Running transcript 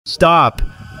Stop!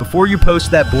 Before you post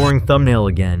that boring thumbnail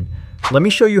again, let me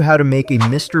show you how to make a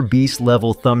Mr. Beast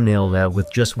level thumbnail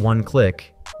with just one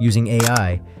click using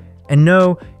AI. And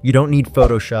no, you don't need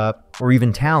Photoshop or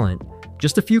even talent.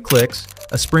 Just a few clicks,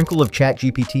 a sprinkle of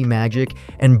ChatGPT magic,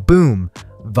 and boom!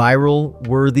 Viral,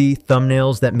 worthy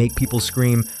thumbnails that make people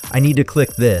scream, "I need to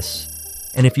click this."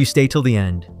 And if you stay till the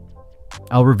end,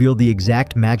 I'll reveal the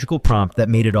exact magical prompt that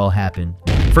made it all happen.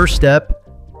 First step,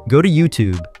 go to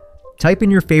YouTube. Type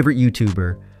in your favorite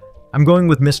YouTuber. I'm going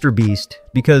with Mr. Beast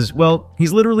because, well,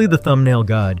 he's literally the thumbnail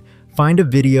god. Find a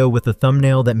video with a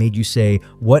thumbnail that made you say,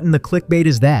 "What in the clickbait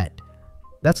is that?"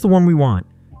 That's the one we want.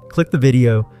 Click the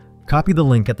video, copy the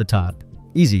link at the top.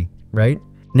 Easy, right?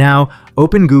 Now,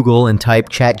 open Google and type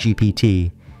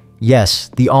ChatGPT. Yes,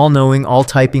 the all-knowing,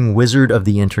 all-typing wizard of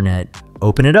the internet.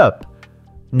 Open it up.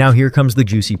 Now here comes the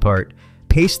juicy part.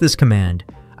 Paste this command.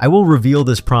 I will reveal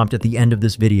this prompt at the end of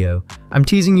this video. I'm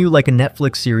teasing you like a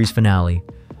Netflix series finale.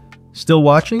 Still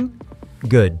watching?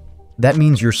 Good. That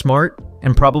means you're smart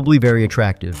and probably very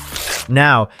attractive.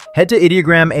 Now, head to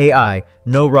Ideogram AI.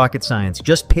 No rocket science.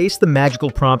 Just paste the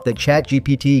magical prompt that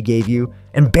ChatGPT gave you,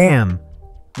 and bam!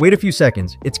 Wait a few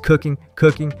seconds. It's cooking,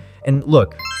 and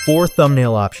look, 4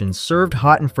 thumbnail options, served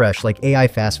hot and fresh like AI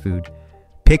fast food.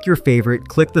 Pick your favorite,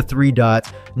 click the 3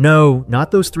 dots. No,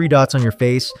 not those 3 dots on your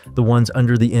face, the ones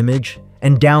under the image,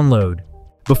 and download.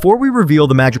 Before we reveal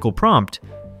the magical prompt,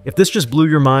 if this just blew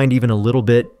your mind even a little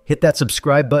bit, hit that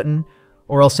subscribe button,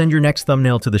 or I'll send your next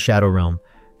thumbnail to the Shadow Realm.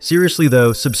 Seriously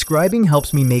though, subscribing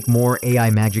helps me make more AI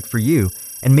magic for you,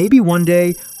 and maybe one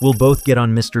day we'll both get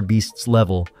on Mr. Beast's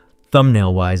level,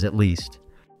 thumbnail-wise at least.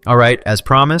 Alright, as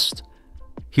promised,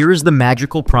 here is the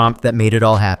magical prompt that made it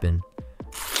all happen.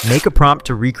 Make a prompt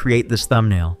to recreate this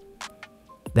thumbnail.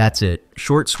 That's it.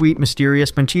 Short, sweet, mysterious,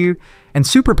 punchy, and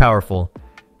super powerful.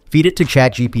 Feed it to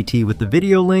ChatGPT with the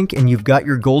video link and you've got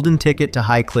your golden ticket to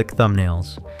high-click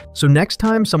thumbnails. So next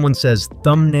time someone says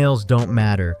thumbnails don't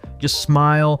matter, just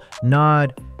smile,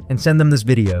 nod, and send them this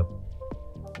video.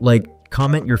 Like,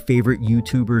 comment your favorite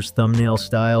YouTuber's thumbnail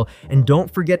style, and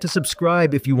don't forget to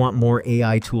subscribe if you want more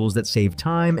AI tools that save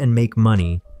time and make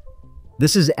money.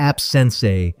 This is App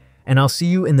Sensei, and I'll see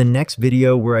you in the next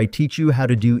video where I teach you how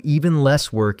to do even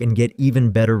less work and get even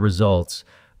better results.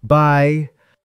 Bye!